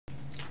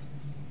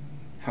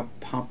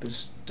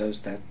pompous does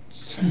that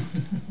sound?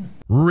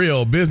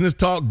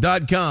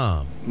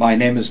 RealBusinessTalk.com. My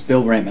name is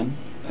Bill Rayman.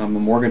 I'm a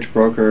mortgage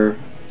broker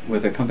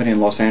with a company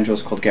in Los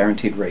Angeles called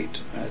Guaranteed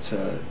Rate. It's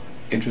an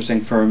interesting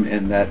firm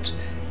in that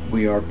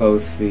we are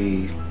both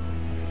the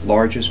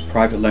largest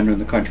private lender in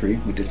the country.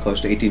 We did close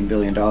to $18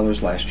 billion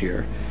last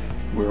year.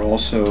 We're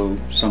also,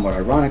 somewhat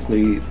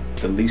ironically,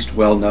 the least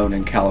well-known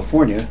in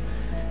California,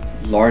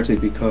 largely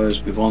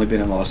because we've only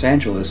been in Los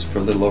Angeles for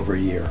a little over a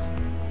year.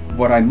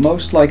 What I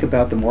most like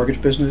about the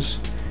mortgage business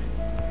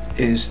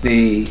is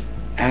the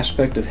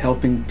aspect of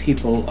helping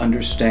people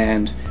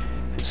understand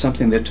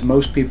something that to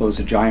most people is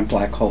a giant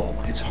black hole.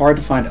 It's hard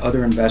to find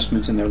other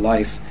investments in their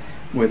life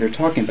where they're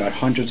talking about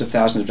hundreds of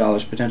thousands of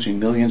dollars, potentially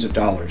millions of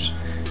dollars.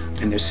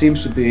 And there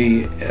seems to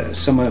be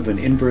somewhat of an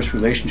inverse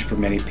relationship for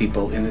many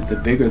people in that the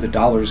bigger the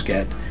dollars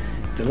get,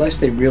 the less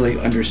they really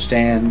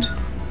understand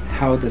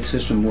how the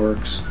system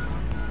works,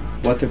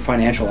 what their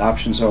financial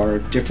options are,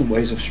 different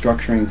ways of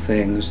structuring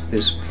things.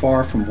 There's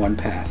far from one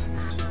path.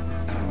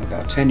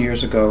 About 10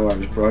 years ago, I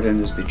was brought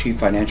in as the chief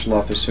financial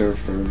officer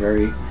for a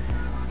very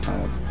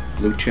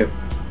blue chip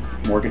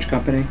mortgage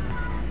company.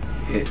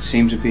 It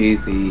seemed to be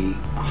the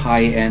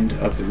high end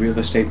of the real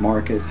estate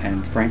market,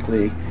 and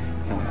frankly,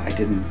 I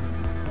didn't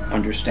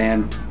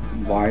understand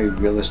why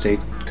real estate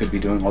could be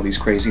doing all these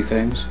crazy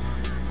things,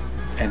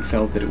 and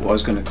felt that it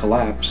was going to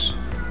collapse.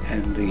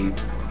 And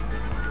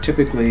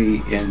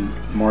typically in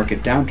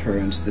market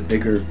downturns, the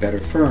bigger, better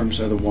firms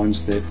are the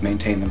ones that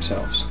maintain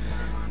themselves.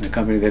 And the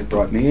company that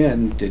brought me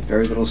in did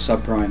very little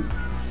subprime,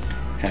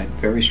 had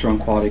very strong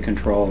quality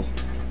control,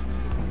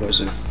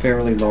 was a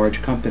fairly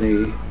large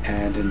company,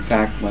 and in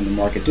fact, when the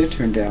market did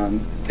turn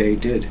down, they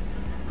did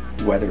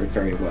weather it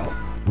very well.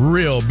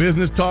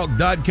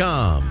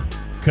 RealBusinessTalk.com.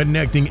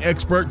 Connecting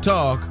expert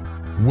talk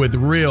with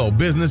real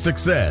business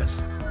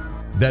success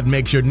that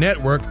makes your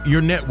network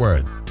your net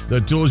worth.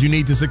 The tools you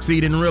need to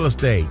succeed in real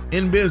estate,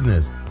 in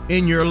business,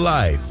 in your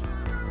life.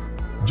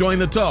 Join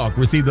the talk.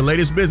 Receive the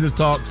latest business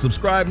talk.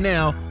 Subscribe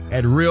now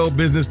at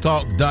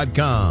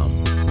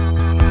RealBusinessTalk.com.